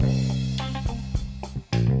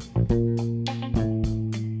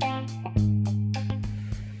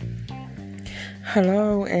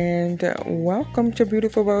Hello and welcome to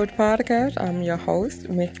Beautiful Road Podcast. I'm your host,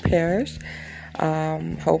 Miss Parrish.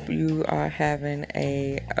 Hope you are having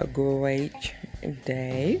a great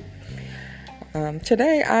day.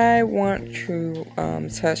 Today, I want to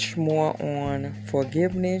touch more on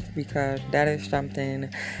forgiveness because that is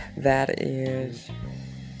something that is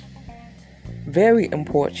very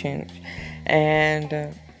important,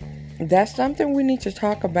 and that's something we need to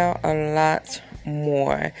talk about a lot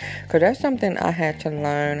more because that's something I had to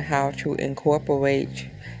learn how to incorporate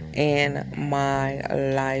in my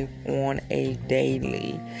life on a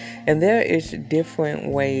daily. And there is different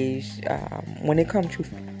ways when it comes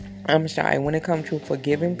to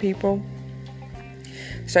forgiving people.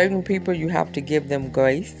 Certain people you have to give them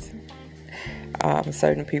grace.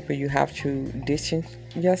 Certain people you have to distance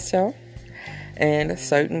yourself, and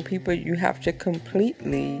certain people you have to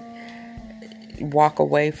completely walk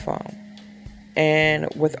away from. And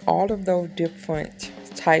with all of those different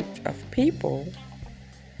types of people,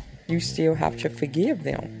 you still have to forgive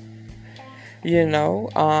them.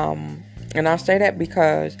 And I say that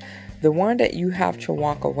because the one that you have to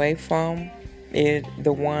walk away from is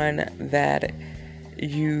the one that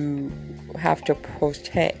you have to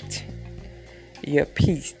protect your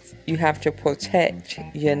peace. You have to protect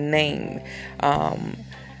your name.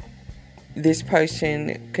 This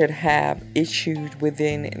person could have issues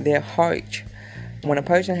within their heart. When a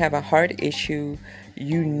person have a heart issue,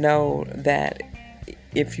 you know that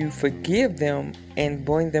if you forgive them and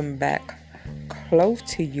bring them back close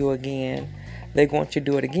to you again, they're going to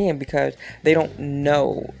do it again because they don't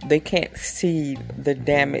know. They can't see the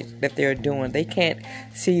damage that they're doing. They can't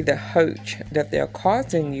see the hurt that they're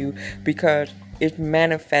causing you because it's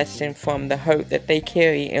manifesting from the hurt that they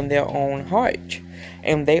carry in their own heart.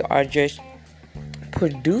 And they are just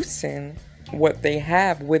producing what they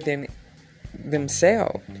have within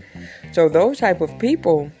themselves. So those type of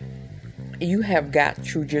people you have got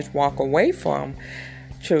to just walk away from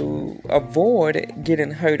to avoid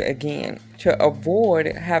getting hurt again, to avoid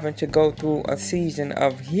having to go through a season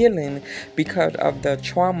of healing because of the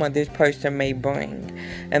trauma this person may bring.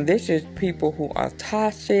 And this is people who are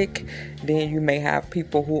toxic. Then you may have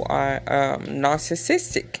people who are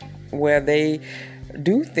narcissistic, where they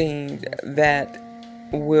do things that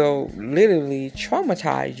will literally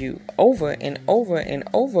traumatize you over and over and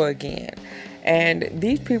over again. And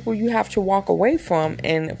these people you have to walk away from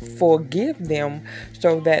and forgive them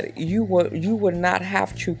so that you would not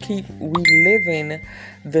have to keep reliving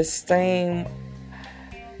the same.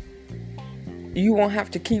 You won't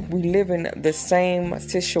have to keep reliving the same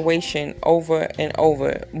situation over and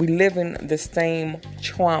over, reliving the same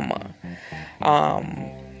trauma.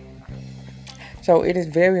 So it is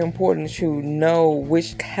very important to know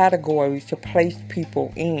which categories to place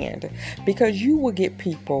people in, because you will get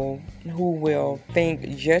people who will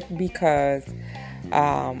think just because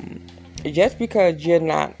you're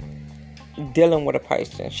not dealing with a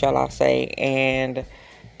person, shall I say, and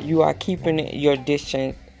you are keeping your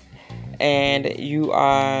distance and you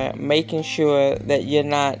are making sure that you're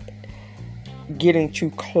not getting too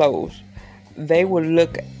close, they will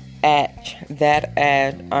look at that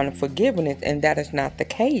as unforgiveness, and that is not the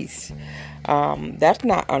case. That's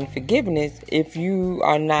not unforgiveness if you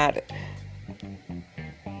are not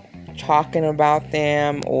talking about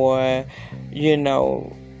them or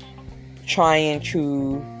trying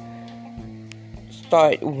to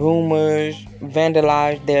start rumors,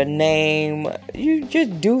 vandalize their name. You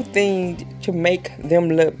just do things to make them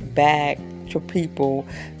look bad to people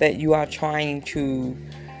that you are trying to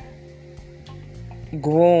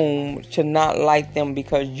groom to not like them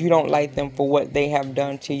because you don't like them for what they have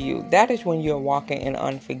done to you. That is when you're walking in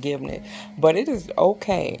unforgiveness. But it is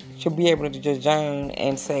okay to be able to discern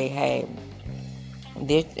and say, hey,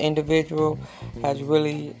 this individual has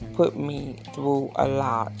really put me through a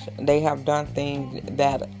lot. They have done things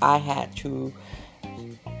that I had to,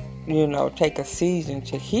 take a season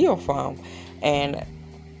to heal from. And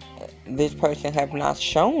this person have not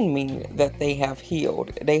shown me that they have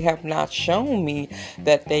healed. They have not shown me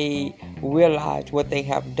that they realize what they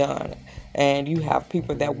have done. And you have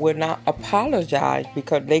people that will not apologize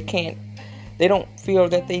because they don't feel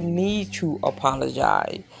that they need to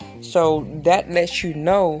apologize. So that lets you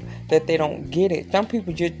know that they don't get it. Some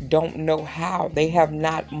people just don't know how. They have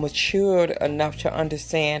not matured enough to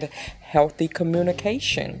understand healthy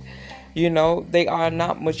communication. They are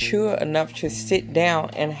not mature enough to sit down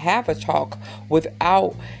and have a talk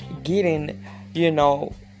without getting,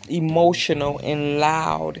 emotional and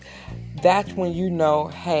loud. that's when you know,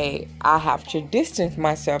 hey, I have to distance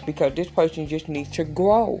myself because this person just needs to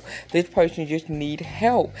grow. This person just needs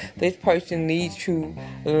help. This person needs to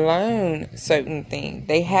learn certain things.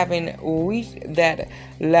 They haven't reached that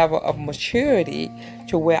level of maturity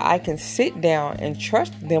to where I can sit down and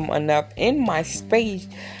trust them enough in my space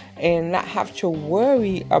and not have to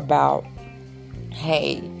worry about,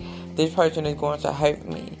 hey, this person is going to hurt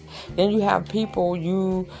me. Then you have people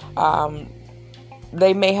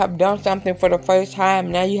they may have done something for the first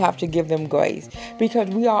time. Now you have to give them grace because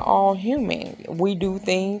we are all human. We do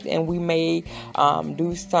things and we may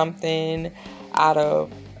do something out of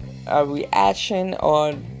a reaction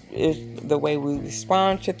or is the way we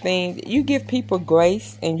respond to things. You give people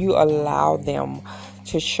grace and you allow them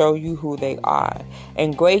to show you who they are.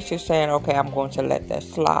 And grace is saying, okay, I'm going to let that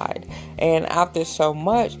slide. And after so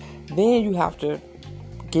much, then you have to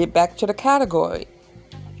get back to the category.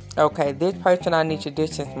 Okay, this person I need to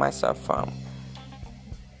distance myself from.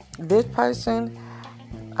 This person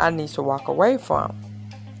I need to walk away from.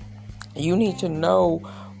 You need to know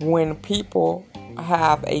when people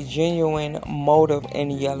have a genuine motive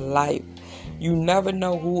in your life. You never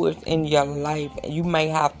know who is in your life. You may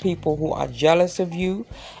have people who are jealous of you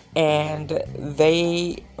and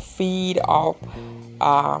they feed off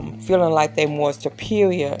feeling like they're more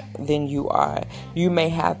superior than you are. You may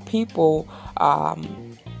have people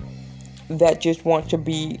that just want to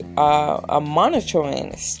be a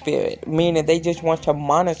monitoring spirit, meaning they just want to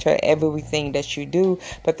monitor everything that you do,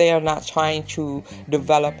 but they are not trying to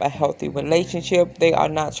develop a healthy relationship. They are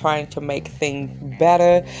not trying to make things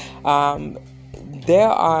better. There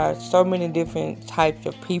are so many different types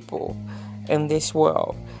of people in this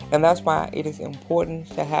world, and that's why it is important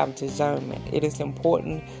to have discernment. It is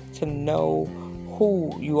important to know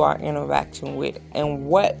who you are interacting with and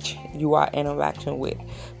what you are interacting with,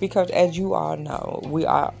 because as you all know, we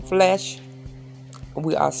are flesh,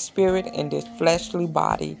 we are spirit in this fleshly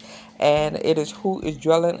body, and it is who is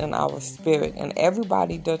dwelling in our spirit, and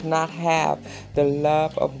everybody does not have the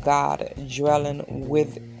love of God dwelling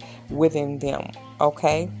within them.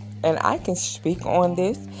 Okay, and I can speak on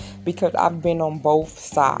this because I've been on both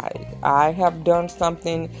sides. I have done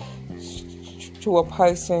something to a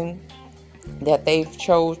person that they've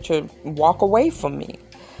chose to walk away from me,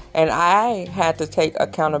 and I had to take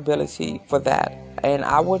accountability for that. And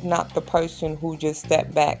I was not the person who just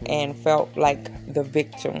stepped back and felt like the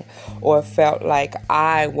victim or felt like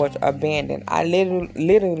I was abandoned. I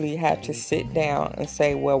literally had to sit down and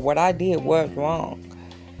say, well, what I did was wrong.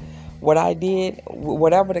 What I did,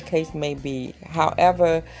 whatever the case may be,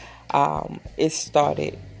 however it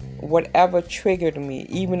started, whatever triggered me,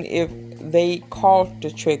 even if they caused the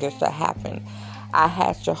triggers to happen, I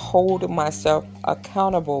had to hold myself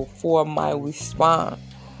accountable for my response,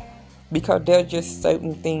 because there's just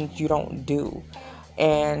certain things you don't do.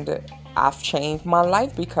 And I've changed my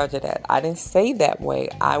life because of that. I didn't stay that way.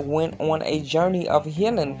 I went on a journey of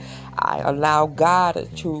healing. I allowed God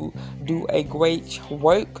to do a great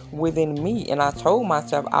work within me. And I told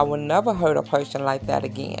myself I will never hurt a person like that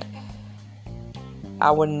again.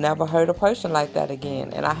 I would never hurt a person like that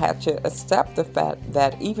again. And I had to accept the fact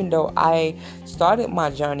that even though I started my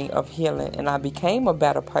journey of healing and I became a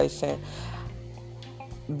better person,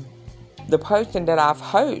 the person that I've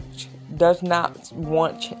hurt does not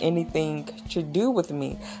want anything to do with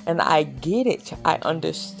me. And I get it. I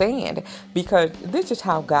understand, because this is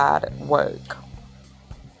how God works.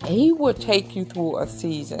 He will take you through a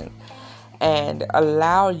season and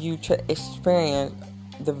allow you to experience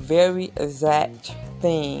the very exact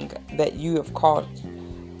thing that you have caused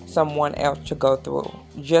someone else to go through,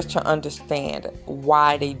 just to understand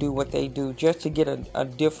why they do what they do, just to get a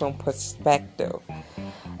different perspective.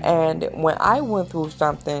 And when I went through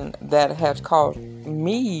something that has caused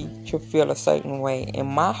me to feel a certain way and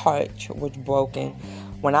my heart was broken,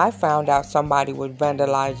 when I found out somebody was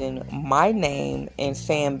vandalizing my name and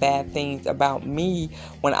saying bad things about me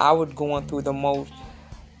when I was going through the most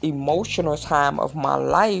emotional time of my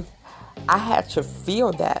life, I had to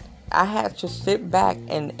feel that. I had to sit back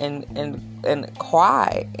and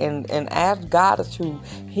cry and ask God to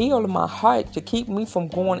heal my heart, to keep me from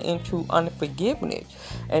going into unforgiveness.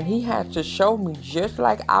 And He had to show me, just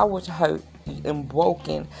like I was hurt and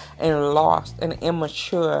broken and lost and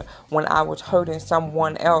immature when I was hurting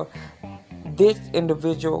someone else, this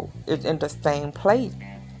individual is in the same place.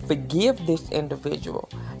 Forgive this individual.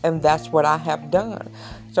 And that's what I have done.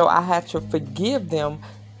 So I had to forgive them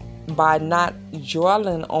by not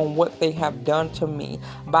dwelling on what they have done to me,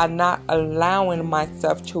 by not allowing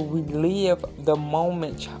myself to relive the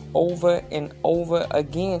moment over and over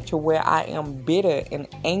again to where I am bitter and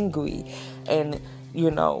angry and,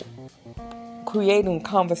 creating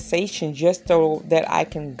conversation just so that I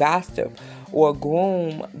can gossip or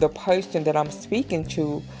groom the person that I'm speaking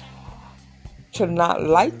to not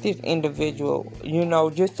like this individual,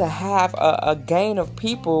 just to have a gain of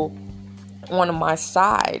people on my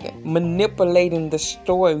side, manipulating the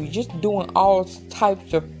story, just doing all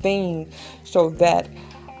types of things so that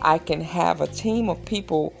I can have a team of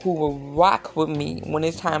people who will rock with me when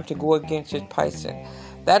it's time to go against this person.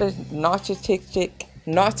 That is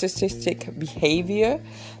narcissistic behavior,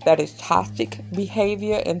 that is toxic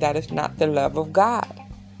behavior, and that is not the love of God.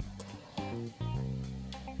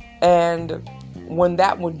 And when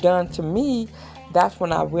that was done to me, that's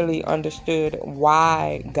when I really understood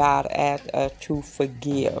why God asked us to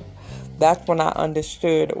forgive. That's when I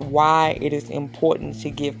understood why it is important to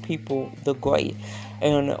give people the grace,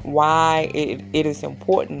 and why it is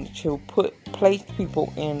important to place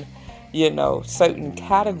people in, certain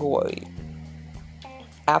categories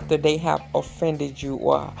after they have offended you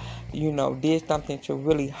or, did something to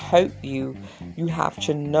really hurt you. You have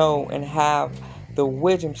to know and have the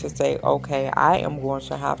wisdom to say, okay, I am going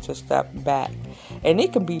to have to step back. And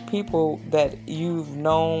it can be people that you've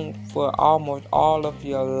known for almost all of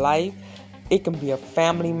your life. It can be a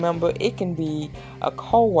family member. It can be a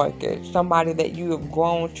coworker, somebody that you have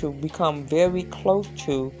grown to become very close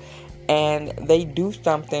to, and they do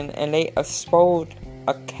something and they expose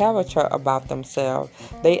a character about themselves.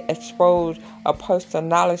 They expose a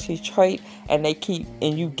personality trait, and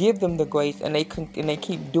you give them the grace, and they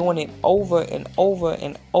keep doing it over and over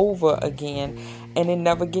and over again, and it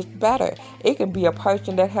never gets better. It can be a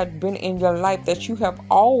person that has been in your life that you have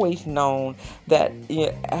always known that,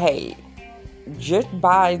 hey, just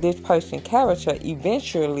by this person's character,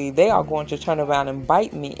 eventually they are going to turn around and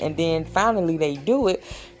bite me. And then finally they do it.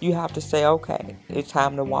 You have to say, okay, it's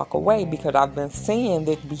time to walk away, because I've been seeing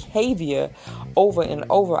this behavior over and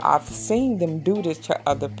over. I've seen them do this to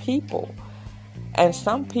other people. And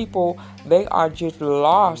some people, they are just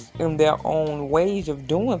lost in their own ways of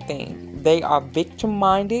doing things. They are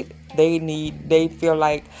victim-minded. They feel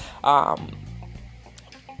like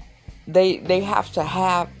they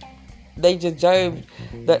deserve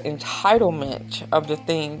the entitlement of the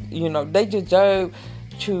thing. They deserve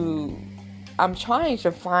to... I'm trying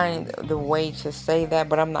to find the way to say that,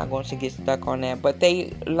 but I'm not going to get stuck on that. But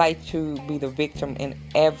they like to be the victim in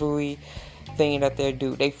everything that they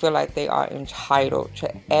do. They feel like they are entitled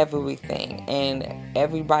to everything, and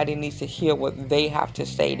everybody needs to hear what they have to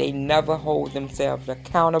say. They never hold themselves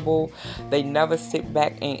accountable. They never sit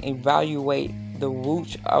back and evaluate the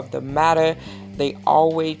roots of the matter. They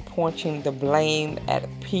always pointing the blame at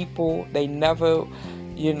people. They never,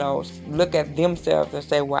 look at themselves and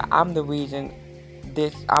say, well, I'm the reason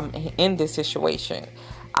I'm in this situation.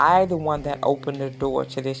 I'm the one that opened the door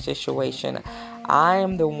to this situation. I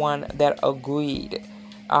am the one that agreed.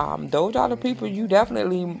 Those are the people you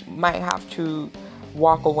definitely might have to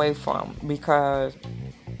walk away from, because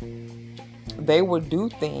they will do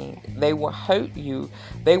things, they will hurt you,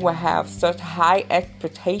 they will have such high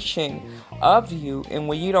expectation of you, and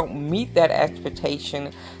when you don't meet that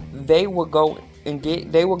expectation, they will go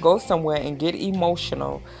somewhere and get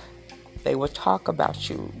emotional. They will talk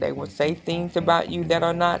about you. They will say things about you that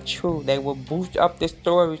are not true. They will boost up the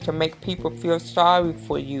story to make people feel sorry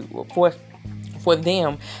for you, for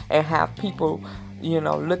them, and have people,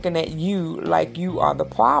 looking at you like you are the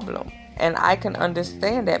problem. And I can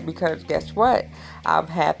understand that, because guess what? I've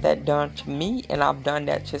had that done to me, and I've done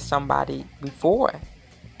that to somebody before.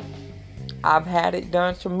 I've had it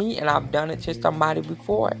done to me, and I've done it to somebody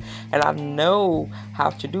before. And I know how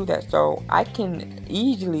to do that. So I can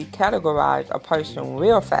easily categorize a person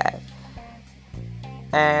real fast.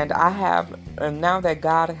 And now that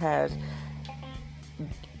God has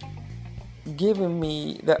given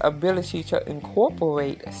me the ability to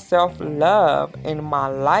incorporate self-love in my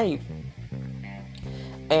life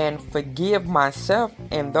and forgive myself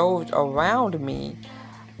and those around me,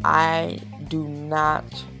 I do not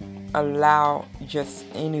allow just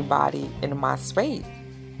anybody in my space.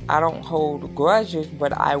 I don't hold grudges,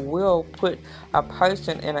 but I will put a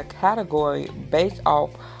person in a category based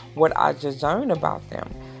off what I discern about them.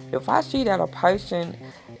 If I see that a person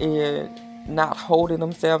is not holding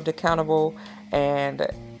themselves accountable and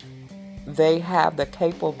they have the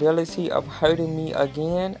capability of hurting me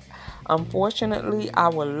again, unfortunately, I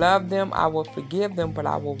will love them, I will forgive them, but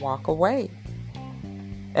I will walk away.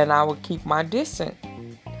 And I will keep my distance.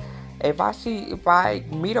 If I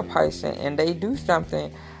meet a person and they do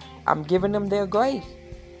something, I'm giving them their grace.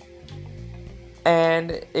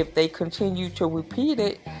 And if they continue to repeat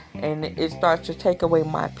it and it starts to take away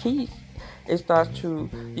my peace, it starts to,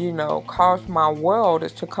 cause my world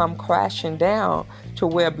to come crashing down, to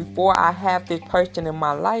where before I have this person in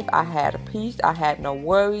my life, I had a peace, I had no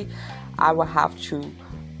worry. I will have to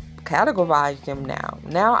categorize them now.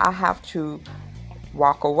 Now I have to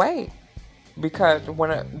walk away, because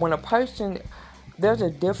when a person, there's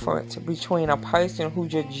a difference between a person who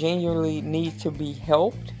just genuinely needs to be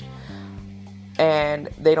helped and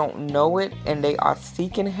they don't know it, and they are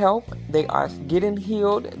seeking help, they are getting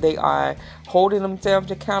healed, they are holding themselves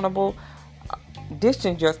accountable.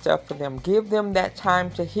 Distance yourself from them. Give them that time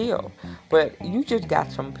to heal. But you just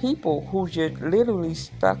got some people who just literally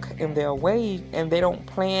stuck in their ways, and they don't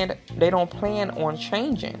plan on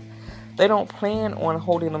changing. They don't plan on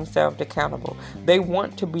holding themselves accountable. They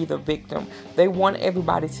want to be the victim. They want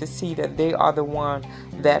everybody to see that they are the one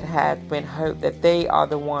that has been hurt, that they are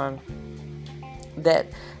the one that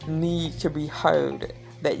needs to be heard,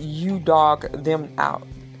 that you dog them out.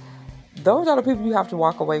 Those are the people you have to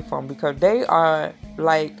walk away from, because they are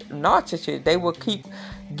like narcissists. They will keep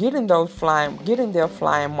getting their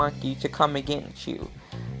flying monkey to come against you.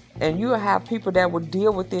 And you will have people that will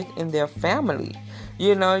deal with this in their family.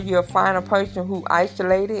 You'll find a person who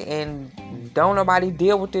isolated and don't nobody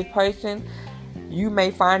deal with this person. You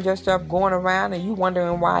may find yourself going around and you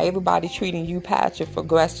wondering why everybody treating you passive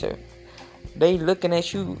aggressive. They looking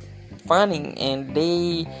at you funny and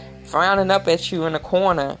they frowning up at you in the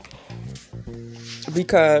corner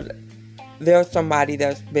because there's somebody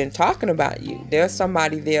that's been talking about you. There's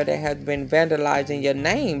somebody there that has been vandalizing your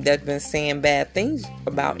name, that's been saying bad things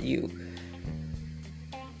about you.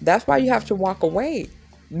 That's why you have to walk away,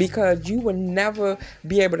 because you will never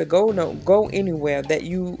be able to go anywhere that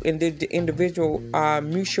you and the individual are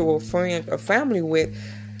mutual friends or family with,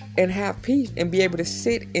 and have peace and be able to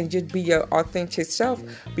sit and just be your authentic self,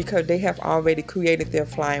 because they have already created their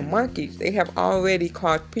flying monkeys. They have already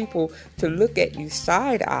caused people to look at you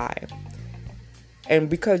side-eye. And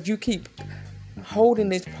because you keep holding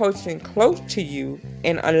this person close to you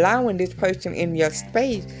and allowing this person in your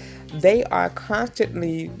space, they are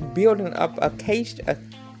constantly building up a case.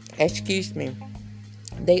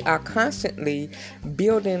 They are constantly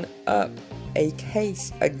building up a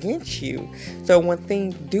case against you. So when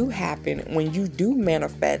things do happen, when you do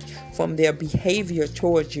manifest from their behavior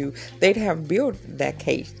towards you, they have built that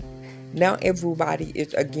case. Now everybody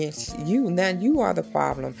is against you. Now you are the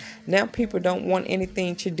problem. Now people don't want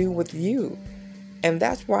anything to do with you. And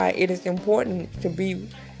that's why it is important to be,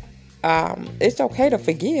 it's okay to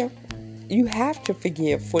forgive. You have to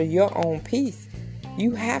forgive for your own peace.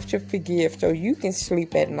 You have to forgive so you can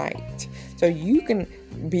sleep at night, so you can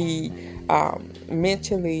be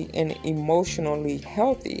mentally and emotionally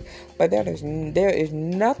healthy. But there is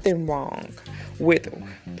nothing wrong with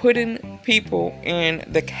putting people in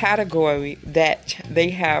the category that they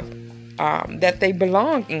have, that they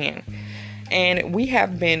belong in. And we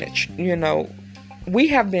have been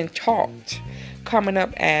taught coming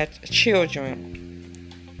up as children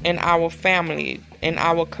in our family, in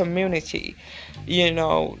our community.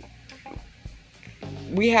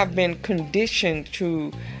 We have been conditioned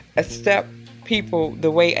to accept people the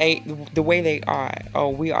way they are. Oh,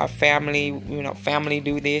 we are family. Family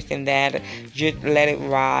do this and that. Just let it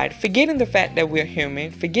ride. Forgetting the fact that we're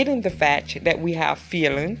human. Forgetting the fact that we have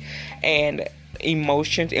feelings and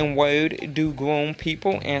emotions, and words do groom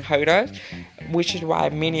people and hurt us. Which is why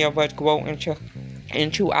many of us grow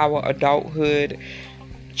into our adulthood,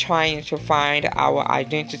 trying to find our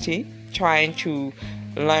identity, trying to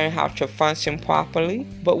learn how to function properly.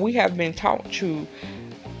 But we have been taught to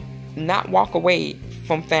not walk away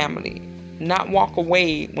from family, not walk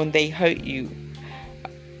away when they hurt you.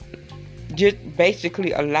 Just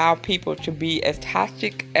basically allow people to be as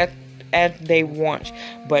toxic as they want,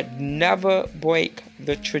 but never break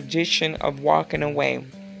the tradition of walking away.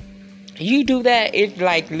 You do that, it's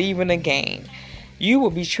like leaving a game. You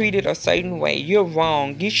will be treated a certain way. You're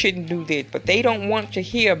wrong. You shouldn't do this. But they don't want to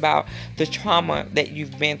hear about the trauma that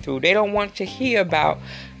you've been through. They don't want to hear about,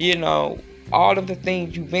 all of the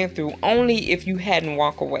things you've been through. Only if you hadn't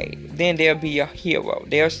walked away, then they'll be a hero.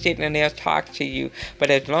 They'll sit and they'll talk to you.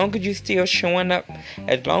 But as long as you're still showing up,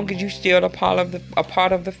 as long as you're still a part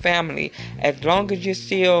of the family, as long as you're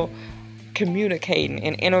still communicating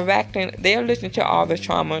and interacting, they'll listen to all the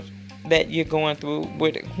traumas that you're going through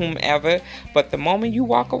with whomever. But the moment you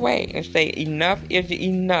walk away and say enough is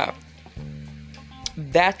enough,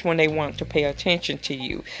 that's when they want to pay attention to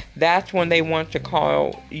you. That's when they want to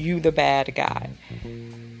call you the bad guy.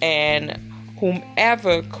 And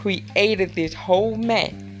whomever created this whole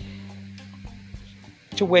mess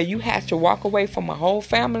to where you have to walk away from a whole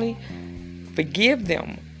family, forgive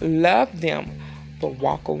them, love them, people,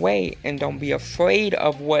 walk away, and don't be afraid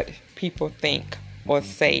of what people think or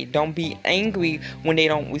say. Don't be angry when they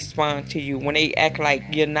don't respond to you, when they act like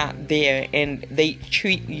you're not there and they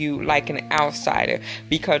treat you like an outsider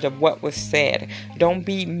because of what was said. Don't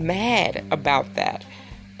be mad about that.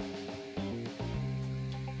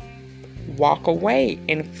 Walk away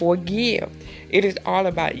and forgive. It is all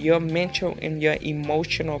about your mental and your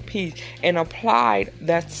emotional peace. And apply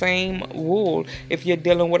that same rule if you're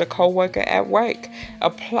dealing with a coworker at work.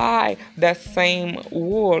 Apply that same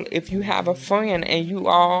rule if you have a friend and you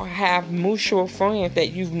all have mutual friends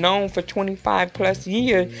that you've known for 25 plus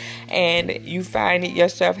years and you find it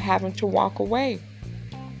yourself having to walk away.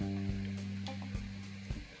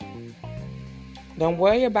 Don't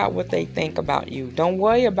worry about what they think about you. Don't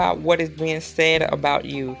worry about what is being said about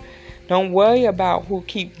you. Don't worry about who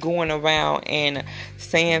keeps going around and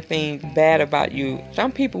saying things bad about you.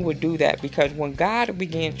 Some people will do that because when God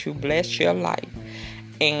begins to bless your life,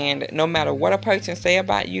 and no matter what a person say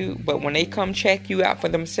about you, but when they come check you out for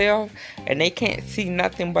themselves and they can't see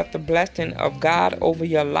nothing but the blessing of God over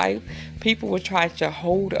your life, people will try to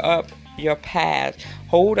hold up your past,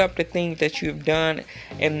 hold up the things that you've done,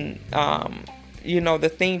 and the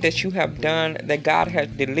things that you have done that God has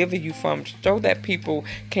delivered you from, so that people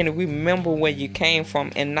can remember where you came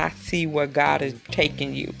from and not see where God is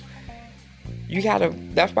taking you.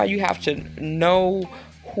 That's why you have to know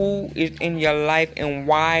who is in your life and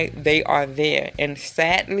why they are there. And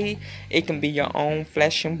sadly, it can be your own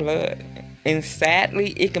flesh and blood. And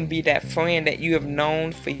sadly, it can be that friend that you have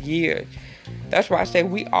known for years. That's why I say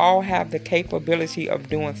we all have the capability of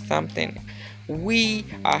doing something. We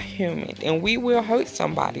are human and we will hurt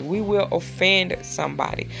somebody. We will offend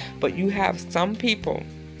somebody. But you have some people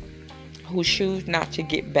who choose not to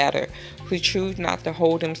get better, who choose not to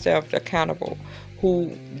hold themselves accountable,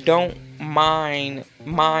 who don't mind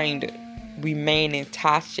remaining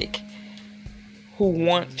toxic, who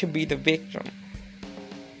want to be the victim.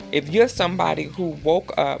 If you're somebody who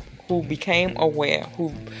woke up, who became aware,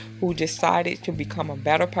 who decided to become a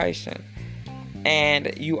better person,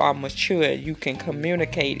 and you are mature, you can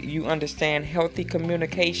communicate, you understand healthy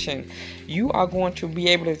communication, you are going to be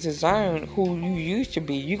able to discern who you used to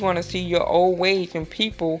be. You're going to see your old ways and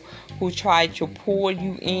people who try to pull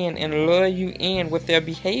you in and lure you in with their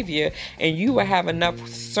behavior, and you will have enough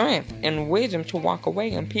strength and wisdom to walk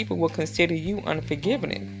away, and people will consider you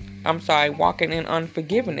walking in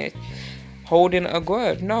unforgiveness, holding a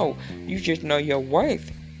grudge. No, you just know your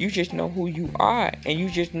worth. You just know who you are, and you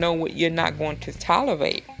just know what you're not going to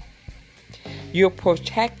tolerate. You're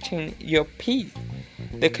protecting your peace.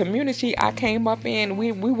 The community I came up in,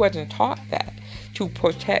 we wasn't taught that, to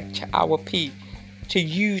protect our peace, to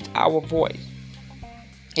use our voice.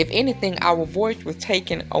 If anything, our voice was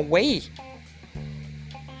taken away.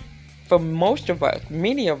 For most of us,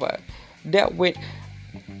 many of us, dealt with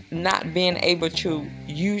not being able to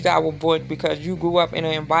use our voice because you grew up in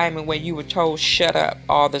an environment where you were told shut up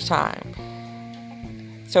all the time.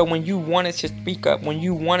 So when you wanted to speak up, when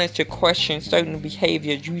you wanted to question certain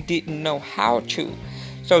behaviors, you didn't know how to.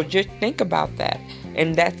 So just think about that.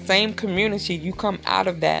 In that same community, you come out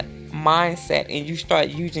of that mindset and you start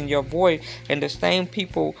using your voice, and the same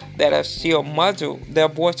people that are still muzzled, their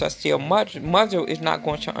voice are still muzzled, is not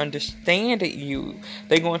going to understand you.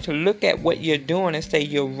 They're going to look at what you're doing and say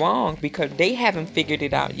you're wrong because they haven't figured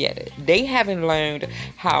it out yet. They haven't learned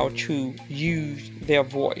how to use their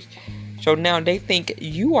voice. So now they think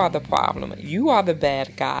you are the problem. You are the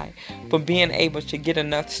bad guy for being able to get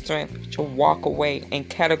enough strength to walk away and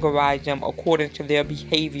categorize them according to their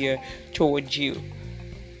behavior towards you.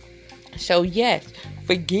 So yes,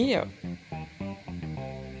 forgive.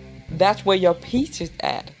 That's where your peace is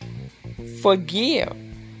at. Forgive.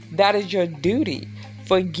 That is your duty.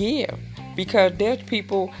 Forgive. Because there's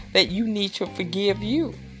people that you need to forgive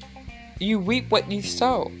you. You reap what you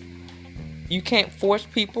sow. You can't force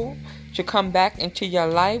people to come back into your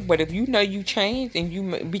life, but if you know you changed and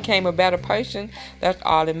you became a better person, that's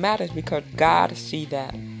all that matters, because God sees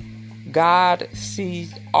that. God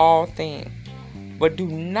sees all things. But do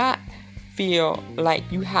not feel like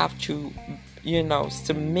you have to,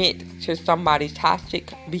 submit to somebody's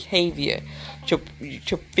toxic behavior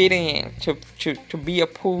to fit in, to be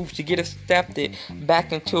approved, to get accepted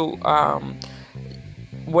back into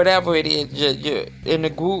whatever it is you're in a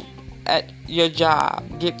group at your job,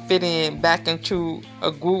 get fit in back into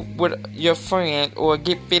a group with your friend, or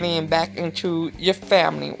get fit in back into your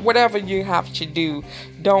family. Whatever you have to do,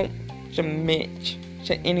 don't submit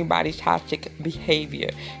to anybody's toxic behavior.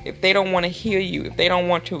 If they don't want to hear you, if they don't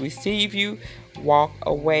want to receive you, walk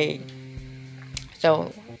away.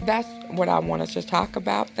 So that's what I want us to talk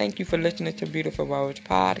about. Thank you for listening to Beautiful Rose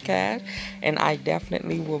Podcast. And I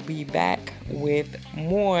definitely will be back with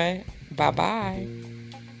more. Bye-bye.